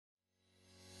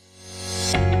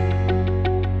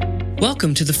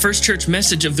Welcome to the First Church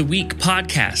Message of the Week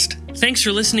podcast. Thanks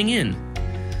for listening in.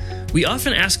 We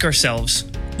often ask ourselves,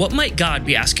 what might God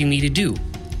be asking me to do?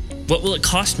 What will it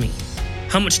cost me?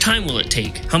 How much time will it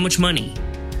take? How much money?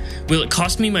 Will it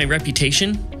cost me my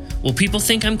reputation? Will people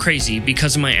think I'm crazy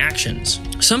because of my actions?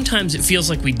 Sometimes it feels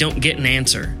like we don't get an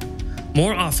answer.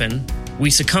 More often, we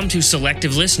succumb to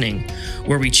selective listening,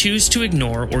 where we choose to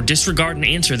ignore or disregard an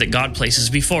answer that God places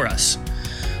before us.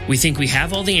 We think we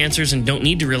have all the answers and don't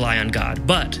need to rely on God,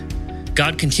 but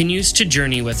God continues to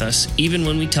journey with us even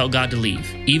when we tell God to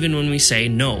leave, even when we say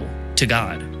no to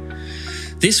God.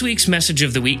 This week's message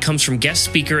of the week comes from guest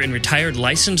speaker and retired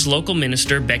licensed local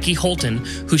minister Becky Holton,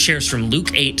 who shares from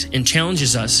Luke 8 and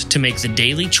challenges us to make the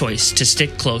daily choice to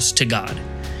stick close to God.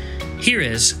 Here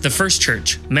is the First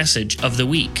Church Message of the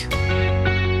Week.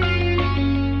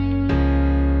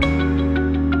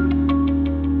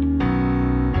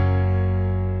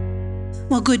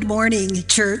 Well, good morning,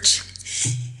 church.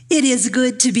 It is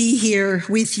good to be here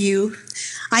with you.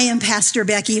 I am Pastor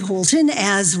Becky Holton,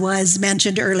 as was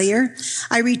mentioned earlier.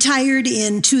 I retired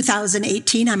in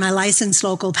 2018. I'm a licensed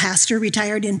local pastor,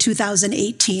 retired in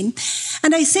 2018.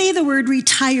 And I say the word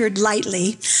retired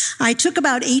lightly. I took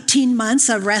about 18 months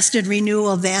of rest and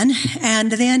renewal then.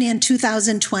 And then in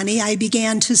 2020, I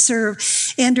began to serve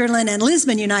Enderlin and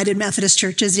Lisbon United Methodist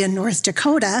Churches in North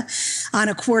Dakota on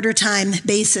a quarter-time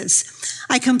basis.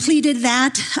 I completed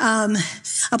that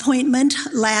appointment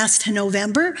last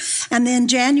November, and then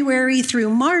January through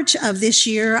March of this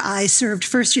year, I served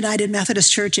First United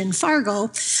Methodist Church in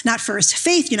Fargo, not First,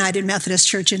 Faith United Methodist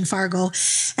Church in Fargo,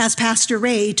 as Pastor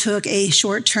Ray took a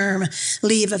short-term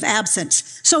leave of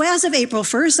absence. So as of April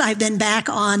 1st, I've been back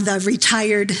on the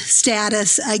retired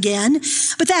status again,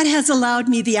 but that has allowed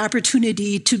me the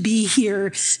opportunity to be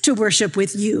here to worship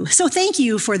with you. So thank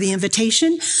you for the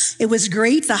invitation. It was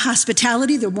great, the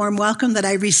hospitality, the warm welcome that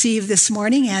I received this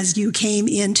morning as you came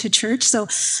into church. So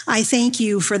I thank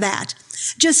you for that.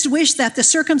 Just wish that the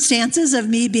circumstances of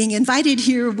me being invited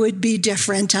here would be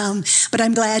different, but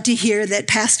I'm glad to hear that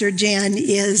Pastor Jen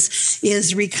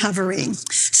is recovering.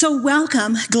 So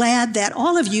welcome. Glad that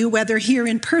all of you, whether here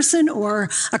in person or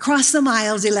across the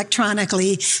miles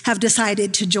electronically, have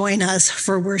decided to join us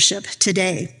for worship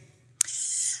today.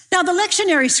 Now, the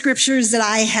lectionary scriptures that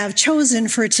I have chosen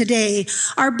for today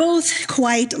are both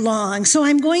quite long, so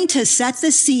I'm going to set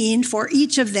the scene for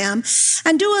each of them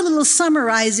and do a little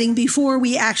summarizing before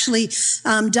we actually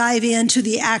dive into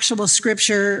the actual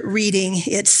scripture reading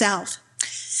itself.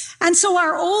 And so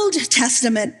our Old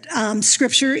Testament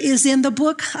scripture is in the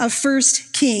book of 1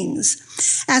 Kings.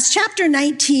 As chapter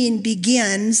 19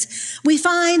 begins, we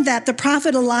find that the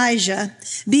prophet Elijah,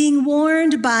 being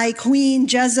warned by Queen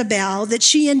Jezebel that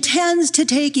she intends to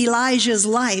take Elijah's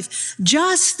life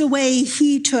just the way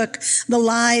he took the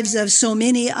lives of so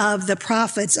many of the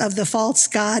prophets of the false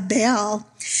god Baal,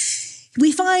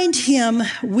 we find him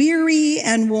weary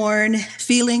and worn,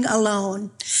 feeling alone.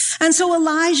 And so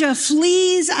Elijah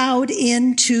flees out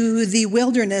into the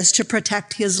wilderness to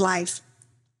protect his life.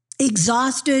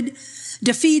 Exhausted,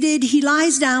 defeated, he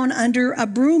lies down under a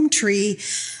broom tree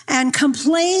and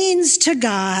complains to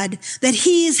God that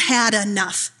he's had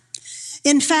enough.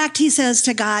 In fact, he says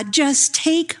to God, just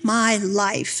take my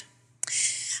life.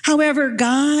 However,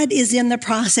 God is in the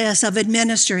process of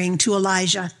administering to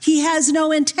Elijah. He has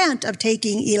no intent of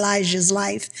taking Elijah's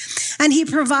life. And he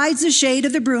provides the shade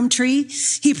of the broom tree.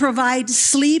 He provides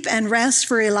sleep and rest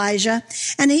for Elijah.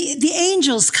 And the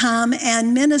angels come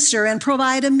and minister and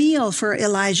provide a meal for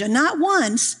Elijah, not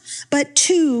once, but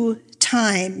 2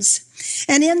 times.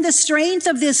 And in the strength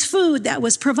of this food that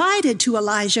was provided to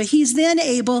Elijah, he's then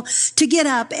able to get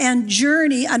up and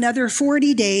journey another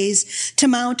 40 days to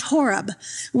Mount Horeb,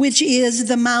 which is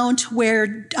the mount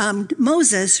where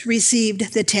Moses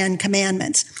received the 10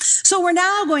 Commandments. So we're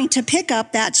now going to pick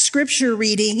up that scripture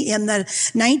reading in the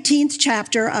 19th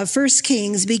chapter of 1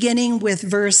 Kings, beginning with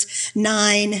verse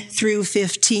 9 through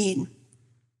 15.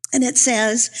 And it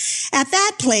says, at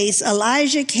that place,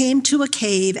 Elijah came to a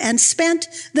cave and spent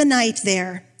the night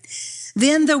there.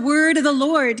 Then the word of the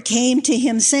Lord came to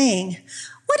him saying,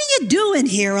 what are you doing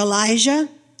here, Elijah?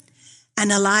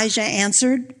 And Elijah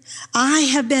answered, I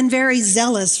have been very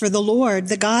zealous for the Lord,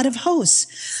 the God of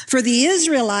hosts. For the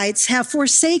Israelites have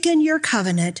forsaken your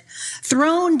covenant,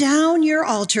 thrown down your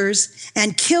altars,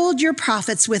 and killed your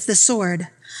prophets with the sword.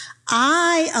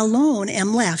 I alone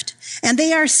am left, and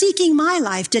they are seeking my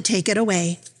life to take it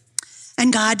away.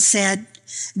 And God said,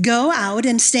 go out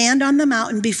and stand on the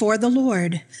mountain before the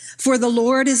Lord, for the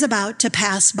Lord is about to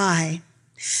pass by.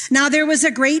 Now there was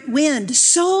a great wind,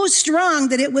 so strong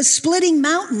that it was splitting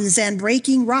mountains and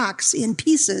breaking rocks in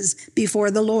pieces before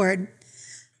the Lord.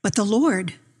 but the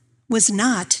Lord was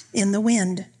not in the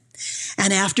wind.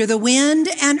 And after the wind,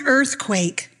 an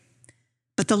earthquake,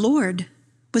 but the Lord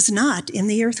was not in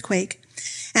the earthquake.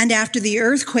 And after the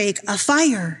earthquake, a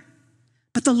fire,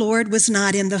 but the Lord was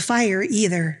not in the fire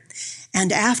either.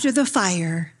 And after the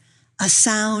fire, a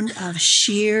sound of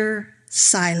sheer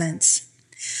silence.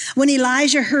 When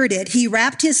Elijah heard it, he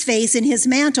wrapped his face in his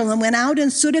mantle and went out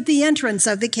and stood at the entrance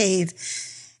of the cave.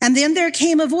 And then there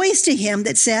came a voice to him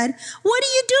that said, "What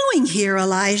are you doing here,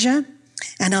 Elijah?"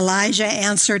 And Elijah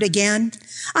answered again,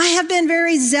 "I have been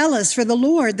very zealous for the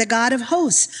Lord, the God of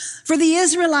hosts, for the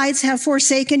Israelites have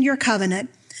forsaken your covenant,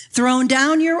 thrown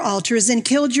down your altars, and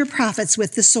killed your prophets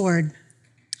with the sword.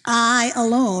 I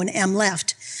alone am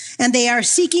left, and they are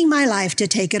seeking my life to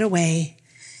take it away."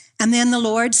 And then the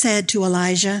Lord said to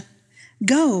Elijah,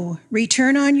 "Go,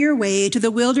 return on your way to the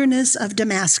wilderness of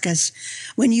Damascus.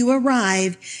 When you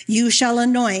arrive, you shall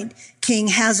anoint King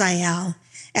Hazael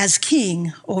as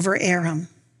king over Aram."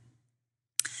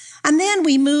 And then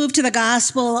we move to the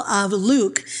Gospel of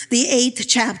Luke, the 8th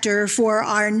chapter, for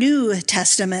our New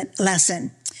Testament lesson.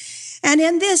 And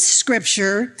in this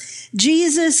scripture,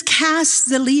 Jesus casts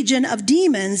the legion of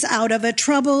demons out of a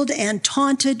troubled and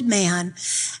taunted man.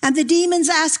 And the demons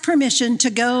ask permission to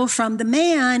go from the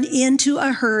man into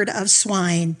a herd of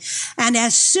swine. And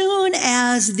as soon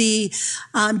as the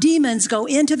demons go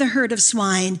into the herd of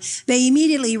swine, they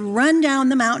immediately run down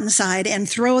the mountainside and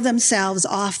throw themselves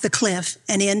off the cliff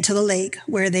and into the lake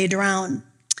where they drown.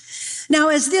 Now,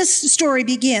 as this story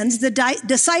begins, the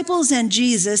disciples and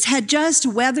Jesus had just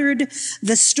weathered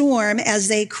the storm as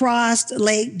they crossed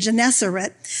Lake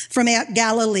Gennesaret from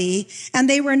Galilee, and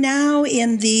they were now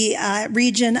in the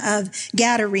region of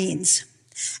Gadarenes.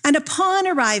 And upon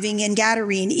arriving in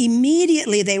Gadarene,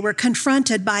 immediately they were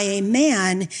confronted by a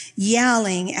man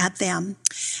yelling at them.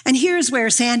 And here's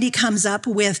where Sandy comes up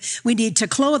with, we need to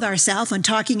clothe ourselves, and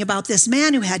talking about this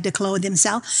man who had to clothe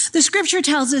himself. The scripture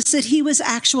tells us that he was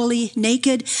actually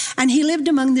naked and he lived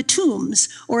among the tombs,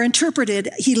 or interpreted,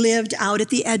 he lived out at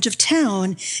the edge of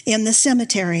town in the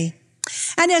cemetery.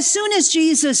 And as soon as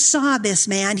Jesus saw this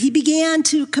man, he began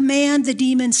to command the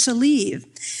demons to leave.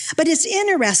 But it's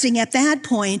interesting at that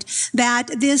point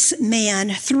that this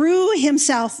man threw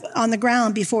himself on the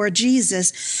ground before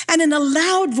Jesus and in a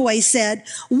loud voice said,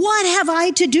 "What have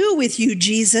I to do with you,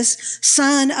 Jesus,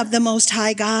 Son of the Most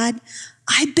High God?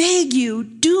 I beg you,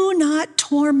 do not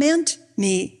torment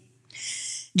me."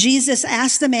 Jesus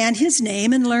asked the man his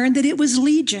name and learned that it was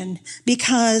Legion,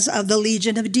 because of the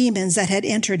legion of demons that had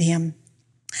entered him.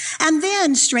 And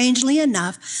then, strangely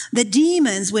enough, the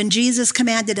demons, when Jesus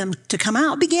commanded them to come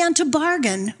out, began to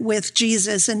bargain with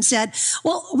Jesus and said,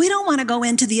 "Well, we don't want to go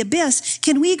into the abyss.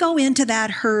 Can we go into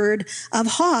that herd of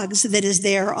hogs that is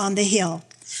there on the hill?"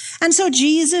 And so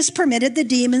Jesus permitted the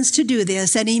demons to do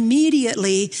this, and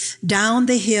immediately down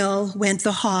the hill went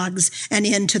the hogs and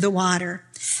into the water.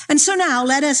 And so now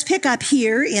let us pick up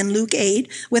here in Luke 8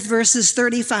 with verses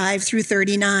 35 through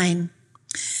 39.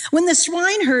 When the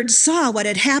swineherds saw what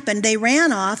had happened, they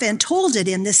ran off and told it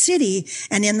in the city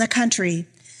and in the country.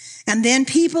 And then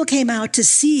people came out to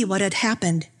see what had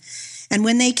happened. And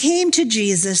when they came to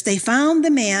Jesus, they found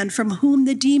the man from whom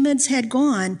the demons had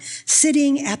gone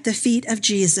sitting at the feet of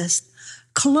Jesus,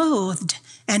 clothed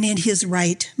and in his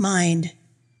right mind.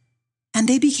 And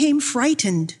they became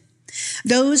frightened.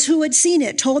 Those who had seen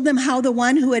it told them how the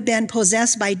one who had been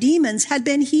possessed by demons had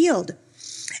been healed.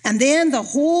 And then the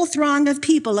whole throng of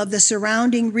people of the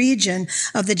surrounding region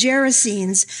of the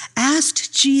Gerasenes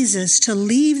asked Jesus to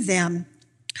leave them,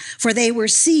 for they were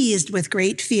seized with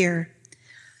great fear.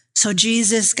 So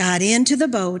Jesus got into the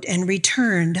boat and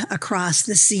returned across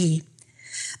the sea.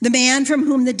 The man from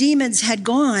whom the demons had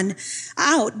gone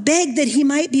out begged that he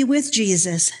might be with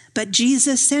Jesus, but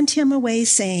Jesus sent him away,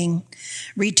 saying,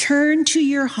 "Return to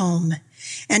your home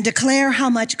and declare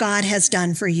how much God has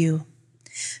done for you."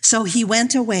 So he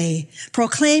went away,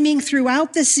 proclaiming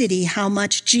throughout the city how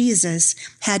much Jesus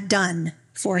had done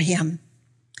for him.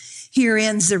 Here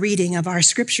ends the reading of our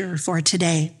scripture for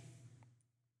today.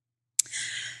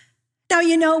 Now,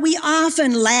 you know, we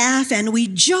often laugh and we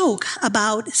joke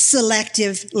about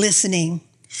selective listening.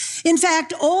 In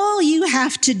fact, all you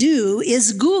have to do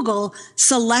is Google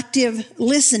selective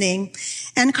listening,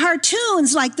 and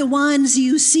cartoons like the ones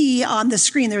you see on the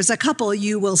screen, there's a couple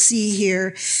you will see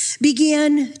here,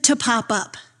 begin to pop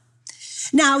up.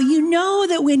 Now, you know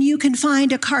that when you can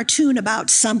find a cartoon about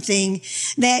something,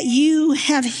 that you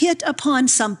have hit upon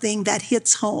something that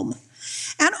hits home.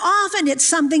 And often it's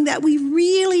something that we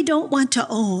really don't want to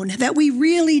own, that we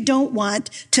really don't want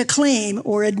to claim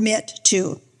or admit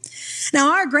to.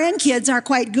 Now, our grandkids are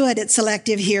quite good at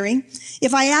selective hearing.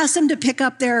 If I ask them to pick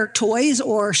up their toys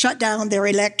or shut down their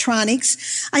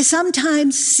electronics, I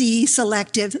sometimes see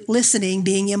selective listening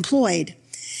being employed.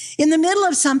 In the middle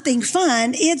of something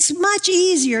fun, it's much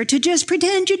easier to just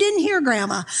pretend you didn't hear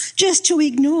Grandma, just to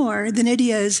ignore, than it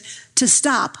is to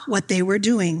stop what they were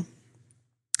doing.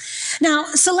 Now,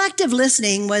 selective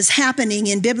listening was happening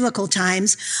in biblical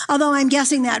times, although I'm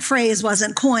guessing that phrase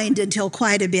wasn't coined until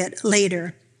quite a bit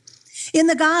later. In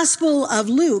the Gospel of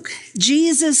Luke,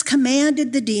 Jesus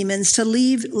commanded the demons to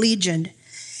leave Legion,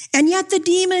 and yet the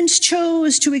demons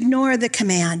chose to ignore the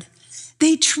command.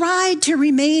 They tried to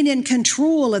remain in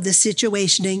control of the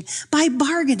situation by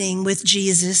bargaining with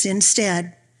Jesus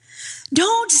instead.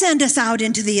 "Don't send us out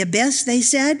into the abyss," they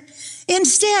said.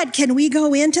 "Instead, can we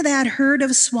go into that herd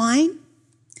of swine?"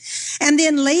 And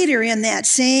then later in that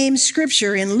same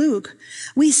scripture in Luke,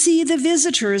 we see the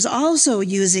villagers also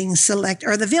using selective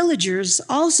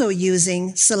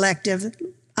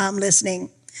listening.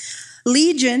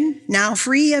 Legion, now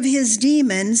free of his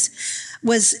demons,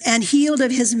 and healed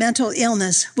of his mental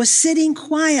illness, was sitting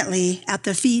quietly at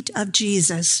the feet of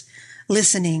Jesus,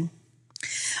 listening.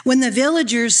 When the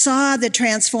villagers saw the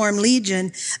transformed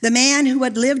Legion, the man who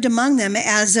had lived among them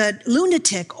as a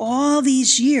lunatic all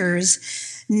these years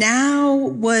now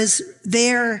was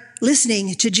there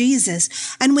listening to Jesus.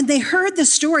 And when they heard the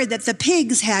story that the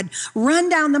pigs had run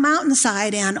down the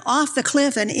mountainside and off the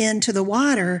cliff and into the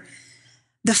water,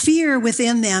 the fear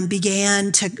within them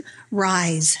began to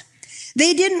rise.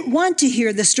 They didn't want to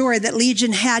hear the story that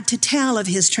Legion had to tell of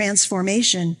his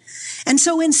transformation. And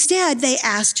so instead, they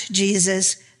asked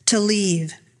Jesus to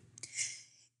leave.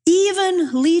 Even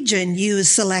Legion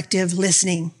used selective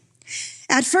listening.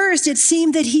 At first, it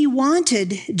seemed that he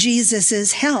wanted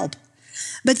Jesus' help.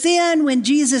 But then when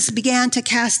Jesus began to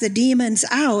cast the demons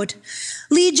out,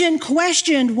 Legion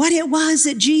questioned what it was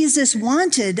that Jesus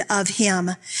wanted of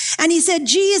him. And he said,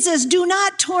 "Jesus, do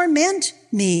not torment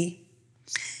me."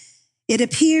 It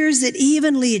appears that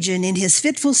even Legion, in his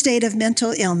fitful state of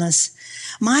mental illness,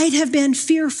 might have been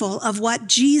fearful of what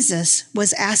Jesus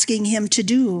was asking him to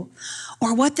do,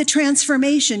 or what the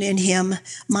transformation in him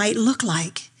might look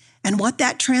like, and what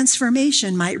that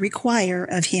transformation might require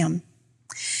of him.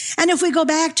 And if we go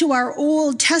back to our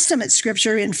Old Testament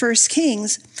scripture in 1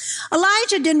 Kings,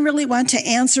 Elijah didn't really want to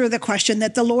answer the question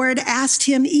that the Lord asked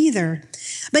him either,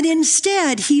 but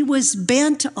instead he was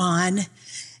bent on,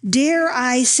 dare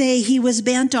I say, he was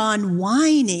bent on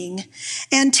whining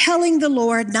and telling the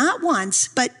Lord not once,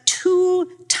 but 2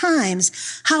 times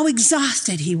how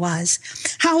exhausted he was,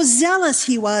 how zealous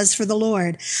he was for the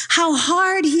Lord, how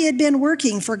hard he had been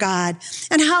working for God,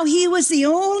 and how he was the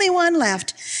only one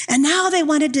left, and now they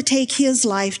wanted to take his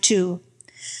life too.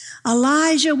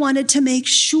 Elijah wanted to make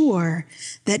sure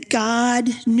that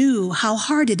God knew how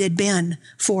hard it had been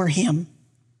for him.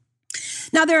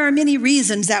 Now, there are many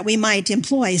reasons that we might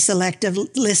employ selective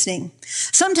listening.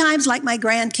 Sometimes, like my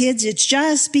grandkids, it's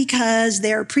just because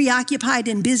they're preoccupied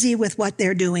and busy with what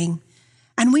they're doing.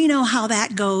 And we know how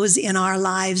that goes in our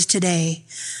lives today.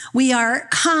 We are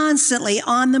constantly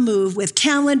on the move with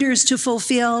calendars to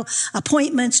fulfill,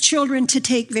 appointments, children to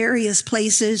take various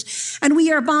places, and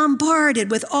we are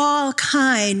bombarded with all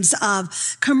kinds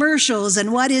of commercials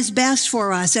and what is best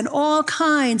for us and all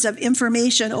kinds of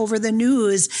information over the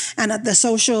news and the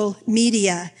social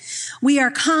media. We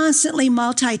are constantly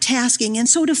multitasking, and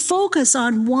so to focus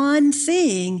on one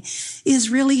thing is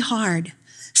really hard.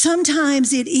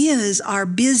 Sometimes it is our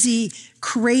busy,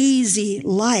 crazy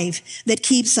life that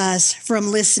keeps us from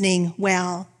listening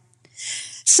well.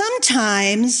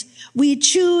 Sometimes we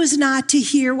choose not to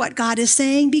hear what God is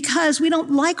saying because we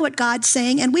don't like what God's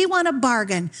saying and we want to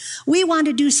bargain. We want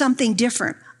to do something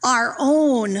different, our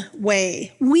own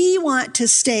way. We want to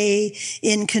stay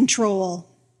in control.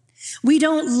 We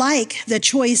don't like the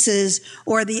choices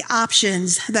or the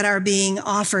options that are being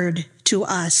offered to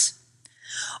us.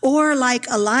 Or like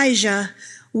Elijah,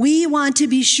 we want to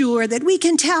be sure that we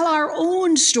can tell our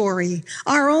own story,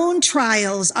 our own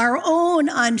trials, our own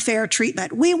unfair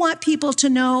treatment. We want people to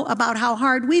know about how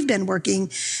hard we've been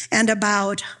working and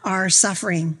about our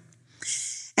suffering.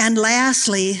 And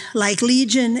lastly, like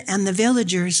Legion and the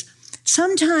villagers,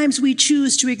 sometimes we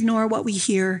choose to ignore what we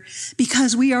hear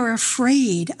because we are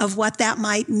afraid of what that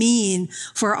might mean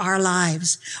for our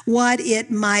lives, what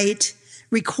it might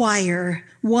require,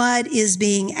 what is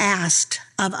being asked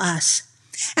of us.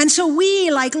 And so we,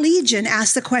 like Legion,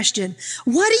 ask the question,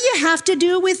 what do you have to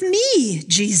do with me,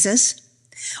 Jesus?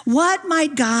 What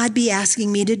might God be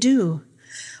asking me to do?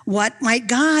 What might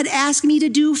God ask me to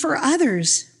do for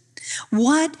others?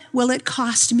 What will it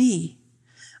cost me?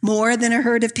 More than a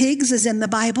herd of pigs, as in the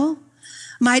Bible?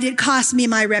 Might it cost me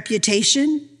my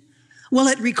reputation? Will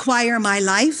it require my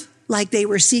life, like they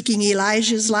were seeking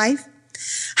Elijah's life?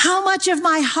 How much of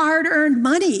my hard-earned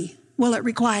money will it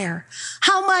require?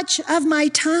 How much of my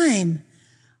time?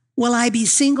 Will I be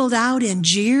singled out and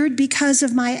jeered because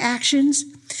of my actions?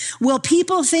 Will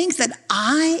people think that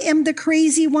I am the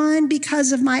crazy one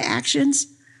because of my actions?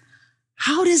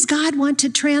 How does God want to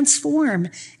transform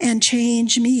and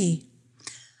change me?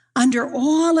 Under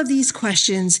all of these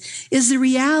questions is the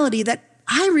reality that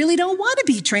I really don't want to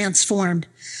be transformed.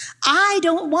 I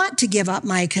don't want to give up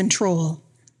my control.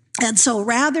 And so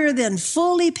rather than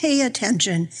fully pay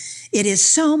attention, it is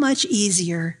so much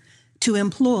easier to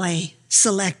employ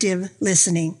selective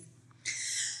listening.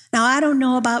 Now, I don't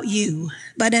know about you,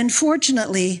 but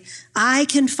unfortunately, I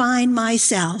can find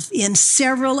myself in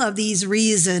several of these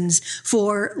reasons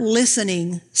for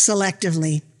listening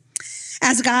selectively.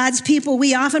 As God's people,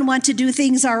 we often want to do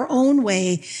things our own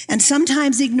way and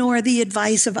sometimes ignore the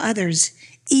advice of others,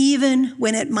 even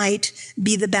when it might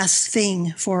be the best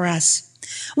thing for us.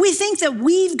 We think that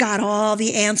we've got all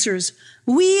the answers.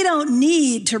 We don't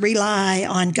need to rely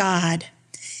on God.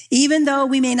 Even though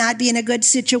we may not be in a good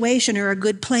situation or a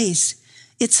good place,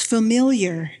 it's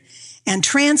familiar. And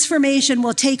transformation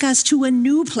will take us to a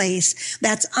new place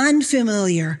that's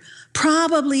unfamiliar,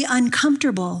 probably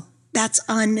uncomfortable, that's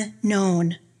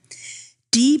unknown.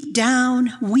 Deep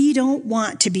down, we don't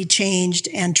want to be changed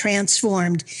and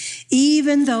transformed,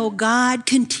 even though God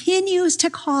continues to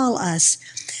call us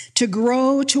to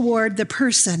grow toward the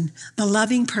person, the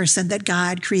loving person that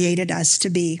God created us to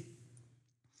be.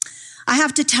 I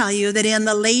have to tell you that in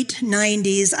the late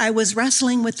 90s, I was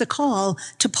wrestling with the call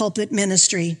to pulpit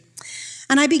ministry.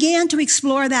 And I began to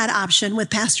explore that option with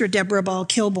Pastor Deborah Ball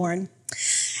Kilborn.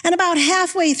 And about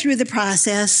halfway through the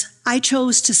process, I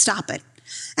chose to stop it.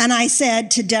 And I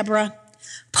said to Deborah,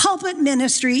 pulpit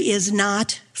ministry is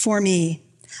not for me.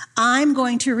 I'm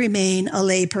going to remain a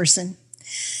lay person.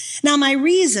 Now, my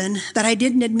reason that I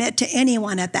didn't admit to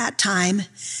anyone at that time,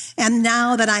 and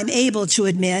now that I'm able to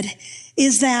admit,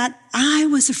 is that I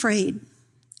was afraid.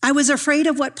 I was afraid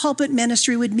of what pulpit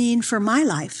ministry would mean for my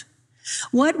life.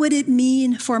 What would it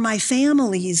mean for my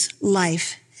family's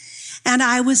life? And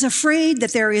I was afraid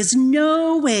that there is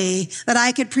no way that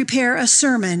I could prepare a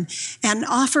sermon and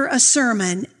offer a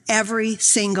sermon every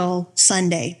single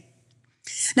Sunday.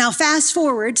 Now, fast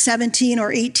forward 17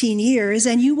 or 18 years,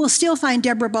 and you will still find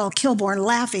Deborah Ball Kilborn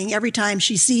laughing every time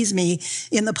she sees me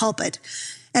in the pulpit.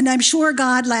 And I'm sure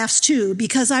God laughs too,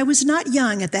 because I was not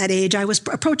young at that age. I was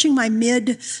approaching my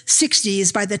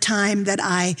mid-60s by the time that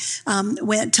I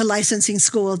went to licensing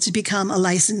school to become a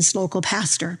licensed local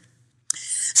pastor.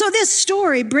 So this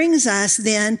story brings us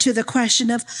then to the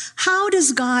question of how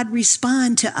does God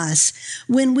respond to us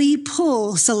when we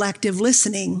pull selective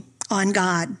listening on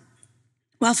God?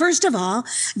 Well, first of all,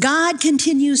 God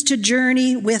continues to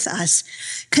journey with us,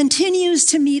 continues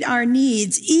to meet our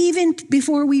needs even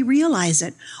before we realize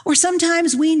it, or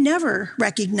sometimes we never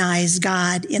recognize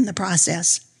God in the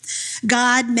process.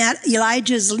 God met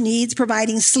Elijah's needs,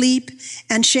 providing sleep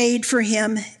and shade for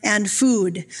him and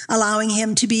food, allowing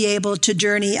him to be able to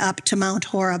journey up to Mount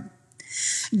Horeb.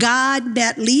 God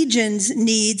met Legion's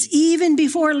needs even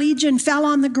before Legion fell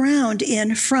on the ground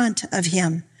in front of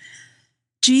him.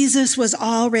 Jesus was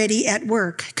already at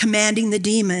work commanding the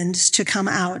demons to come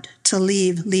out to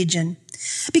leave Legion.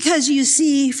 Because you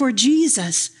see, for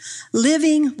Jesus,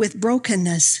 living with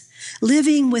brokenness,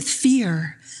 living with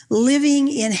fear, living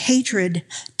in hatred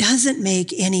doesn't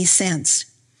make any sense.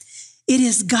 It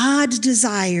is God's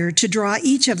desire to draw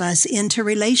each of us into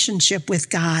relationship with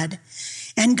God.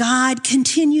 And God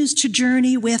continues to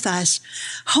journey with us,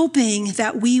 hoping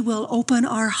that we will open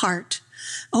our heart,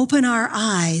 open our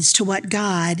eyes to what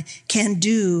God can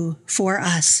do for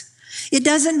us. It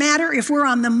doesn't matter if we're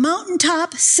on the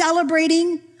mountaintop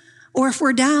celebrating or if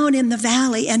we're down in the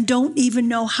valley and don't even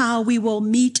know how we will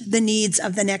meet the needs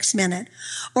of the next minute,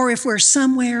 or if we're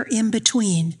somewhere in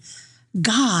between.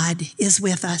 God is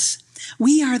with us.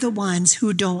 We are the ones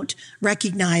who don't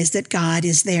recognize that God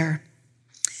is there.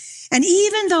 And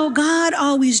even though God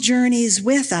always journeys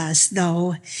with us,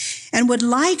 though, and would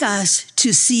like us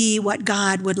to see what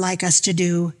God would like us to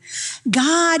do,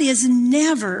 God is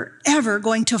never, ever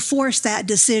going to force that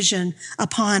decision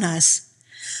upon us.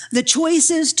 The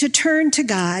choices to turn to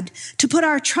God, to put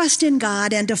our trust in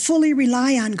God, and to fully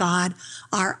rely on God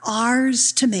are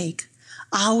ours to make,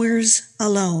 ours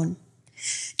alone.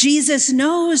 Jesus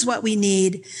knows what we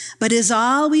need, but is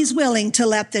always willing to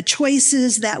let the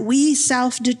choices that we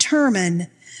self-determine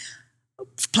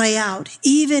play out,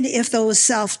 even if those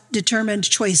self-determined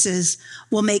choices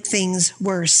will make things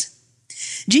worse.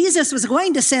 Jesus was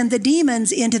going to send the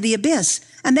demons into the abyss,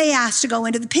 and they asked to go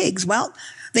into the pigs. Well,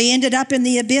 they ended up in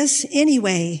the abyss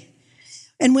anyway.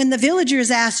 And when the villagers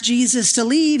asked Jesus to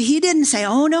leave, he didn't say,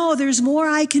 "Oh no, there's more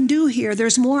I can do here.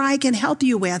 There's more I can help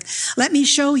you with. Let me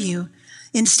show you."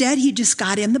 Instead, he just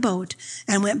got in the boat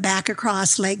and went back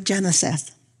across Lake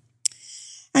Gennesareth.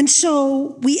 And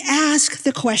so we ask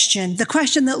the question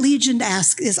that Legion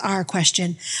asks is our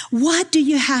question. What do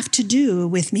you have to do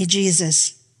with me,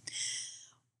 Jesus?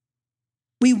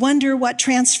 We wonder what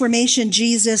transformation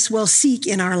Jesus will seek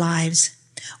in our lives.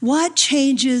 What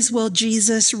changes will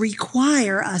Jesus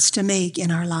require us to make in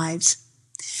our lives?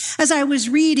 As I was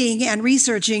reading and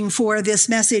researching for this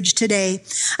message today,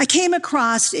 I came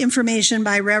across information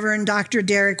by Reverend Dr.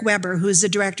 Derek Weber, who's the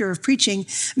director of preaching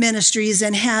ministries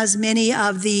and has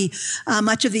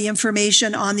much of the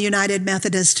information on the United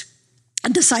Methodist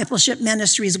Discipleship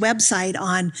Ministries website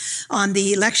on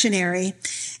the lectionary.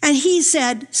 And he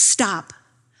said, stop.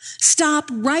 Stop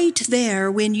right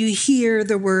there when you hear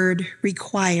the word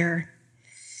require.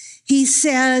 He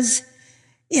says,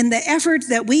 in the effort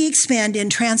that we expend in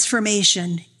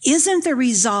transformation isn't the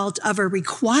result of a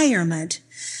requirement,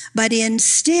 but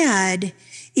instead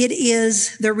it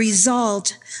is the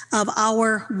result of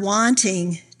our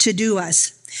wanting to do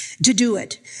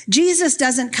it. Jesus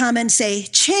doesn't come and say,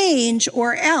 change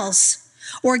or else,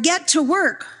 or get to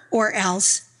work or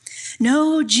else.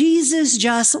 No, Jesus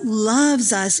just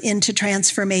loves us into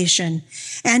transformation,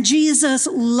 and Jesus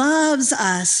loves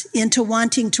us into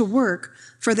wanting to work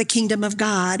for the kingdom of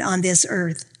God on this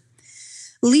earth.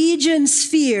 Legion's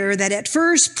fear that at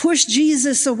first pushed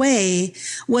Jesus away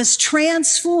was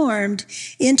transformed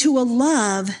into a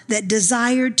love that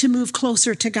desired to move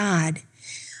closer to God.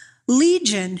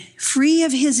 Legion, free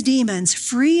of his demons,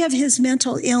 free of his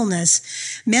mental illness,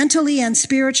 mentally and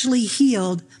spiritually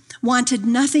healed, wanted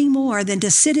nothing more than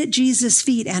to sit at Jesus'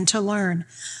 feet and to learn,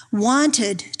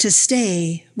 wanted to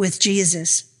stay with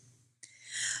Jesus.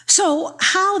 So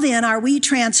how then are we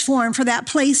transformed for that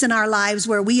place in our lives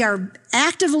where we are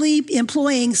actively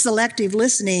employing selective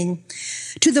listening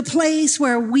to the place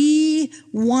where we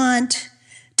want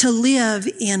to live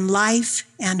in life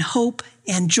and hope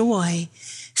and joy,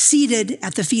 seated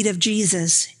at the feet of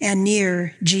Jesus and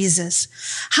near Jesus?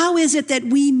 How is it that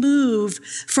we move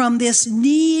from this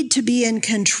need to be in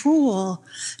control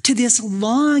to this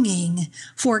longing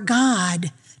for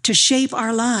God to shape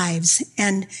our lives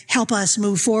and help us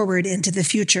move forward into the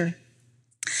future?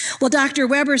 Well, Dr.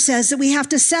 Weber says that we have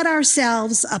to set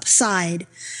ourselves aside.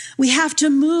 We have to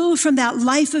move from that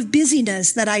life of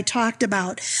busyness that I talked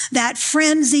about, that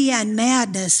frenzy and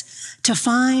madness, to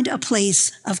find a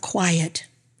place of quiet.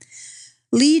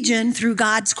 Legion, through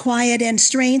God's quiet and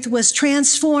strength, was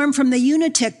transformed from the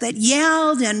lunatic that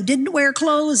yelled and didn't wear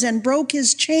clothes and broke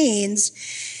his chains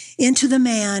into the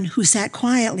man who sat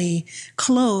quietly,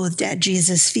 clothed at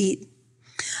Jesus' feet.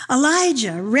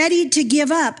 Elijah, ready to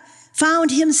give up,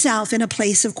 found himself in a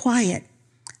place of quiet,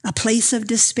 a place of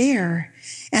despair,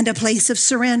 and a place of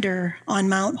surrender on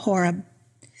Mount Horeb.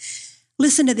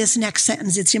 Listen to this next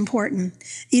sentence, it's important.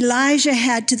 Elijah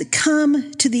had to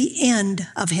come to the end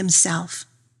of himself.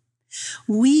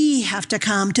 We have to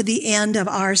come to the end of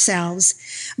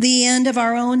ourselves, the end of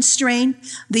our own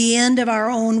strength, the end of our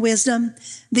own wisdom,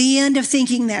 the end of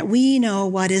thinking that we know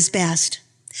what is best.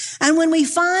 And when we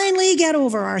finally get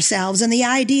over ourselves and the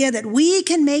idea that we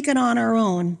can make it on our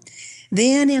own,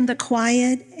 then in the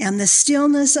quiet and the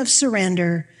stillness of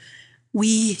surrender,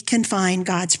 we can find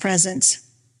God's presence.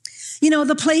 You know,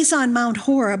 the place on Mount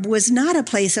Horeb was not a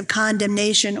place of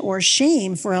condemnation or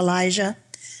shame for Elijah,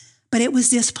 but it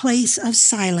was this place of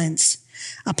silence,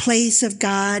 a place of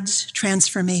God's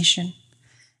transformation.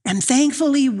 And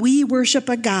thankfully, we worship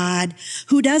a God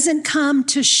who doesn't come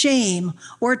to shame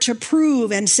or to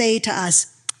prove and say to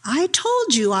us, I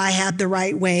told you I had the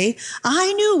right way.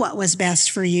 I knew what was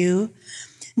best for you.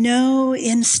 No,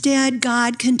 instead,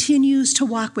 God continues to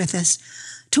walk with us,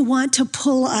 to want to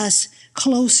pull us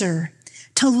closer,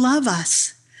 to love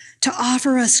us, to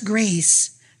offer us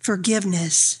grace,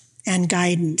 forgiveness, and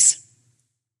guidance.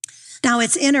 Now,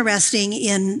 it's interesting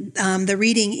in the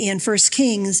reading in 1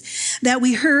 Kings that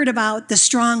we heard about the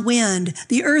strong wind,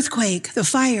 the earthquake, the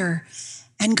fire,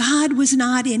 and God was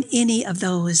not in any of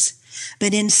those,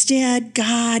 but instead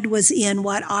God was in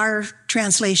what our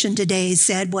translation today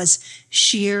said was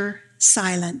sheer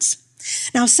silence.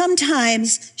 Now,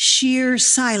 sometimes sheer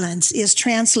silence is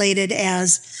translated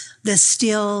as the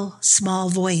still, small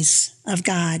voice of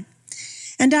God.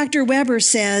 And Dr. Weber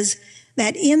says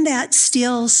that in that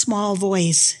still, small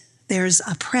voice, there's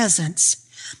a presence,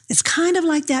 It's kind of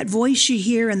like that voice you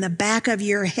hear in the back of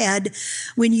your head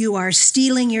when you are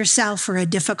steeling yourself for a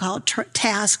difficult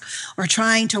task or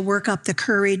trying to work up the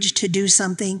courage to do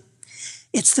something.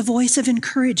 It's the voice of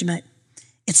encouragement.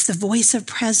 It's the voice of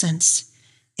presence.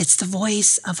 It's the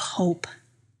voice of hope.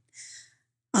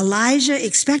 Elijah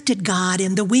expected God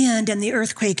in the wind and the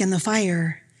earthquake and the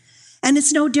fire. And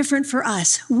it's no different for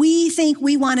us. We think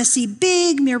we want to see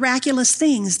big, miraculous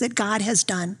things that God has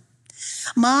done.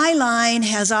 My line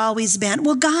has always been,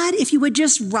 well, God, if you would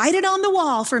just write it on the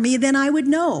wall for me, then I would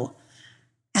know.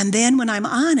 And then when I'm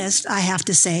honest, I have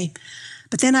to say,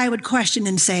 but then I would question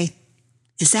and say,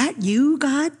 is that you,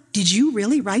 God? Did you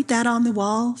really write that on the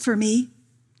wall for me?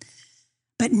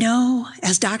 But no,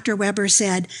 as Dr. Weber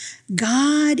said,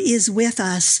 God is with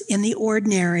us in the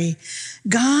ordinary.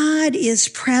 God is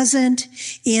present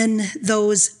in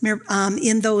those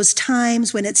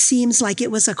times when it seems like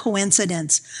it was a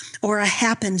coincidence or a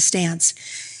happenstance.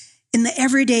 In the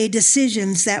everyday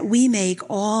decisions that we make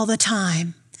all the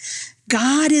time,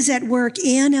 God is at work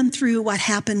in and through what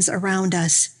happens around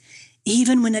us,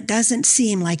 even when it doesn't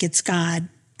seem like it's God.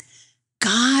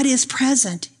 God is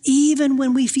present, even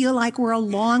when we feel like we're a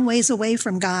long ways away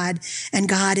from God and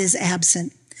God is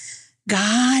absent.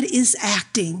 God is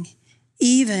acting,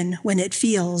 even when it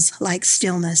feels like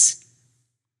stillness.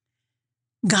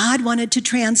 God wanted to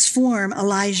transform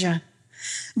Elijah.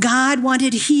 God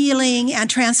wanted healing and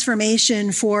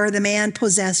transformation for the man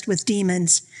possessed with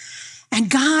demons. And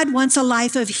God wants a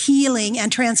life of healing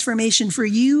and transformation for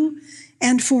you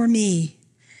and for me.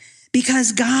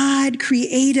 Because God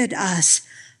created us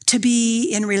to be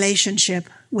in relationship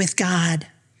with God.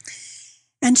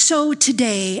 And so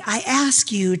today, I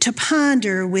ask you to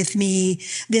ponder with me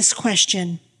this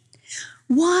question.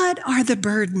 What are the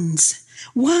burdens?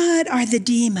 What are the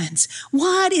demons?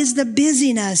 What is the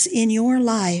busyness in your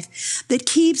life that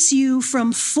keeps you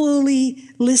from fully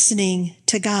listening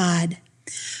to God?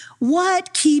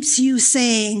 What keeps you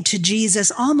saying to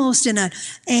Jesus, almost in an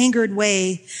angered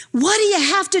way, what do you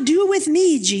have to do with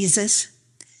me, Jesus?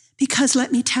 Because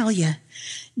let me tell you,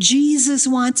 Jesus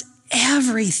wants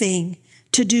everything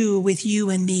to do with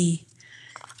you and me.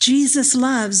 Jesus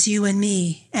loves you and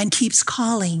me and keeps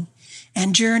calling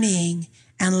and journeying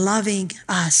and loving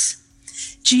us.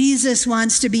 Jesus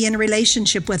wants to be in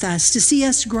relationship with us, to see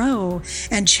us grow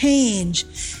and change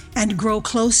and grow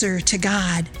closer to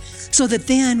God, so that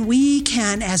then we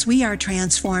can, as we are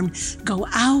transformed, go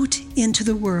out into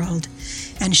the world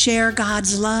and share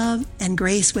God's love and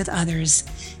grace with others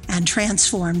and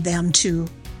transform them too.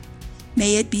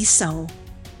 May it be so.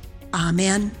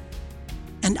 Amen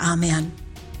and amen.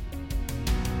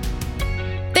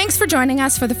 Thanks for joining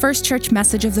us for the First Church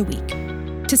Message of the Week.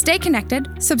 To stay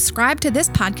connected, subscribe to this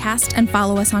podcast and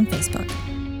follow us on Facebook.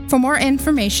 For more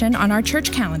information on our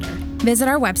church calendar, visit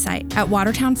our website at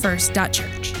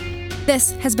watertownfirst.church.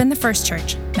 This has been the First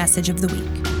Church Message of the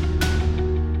Week.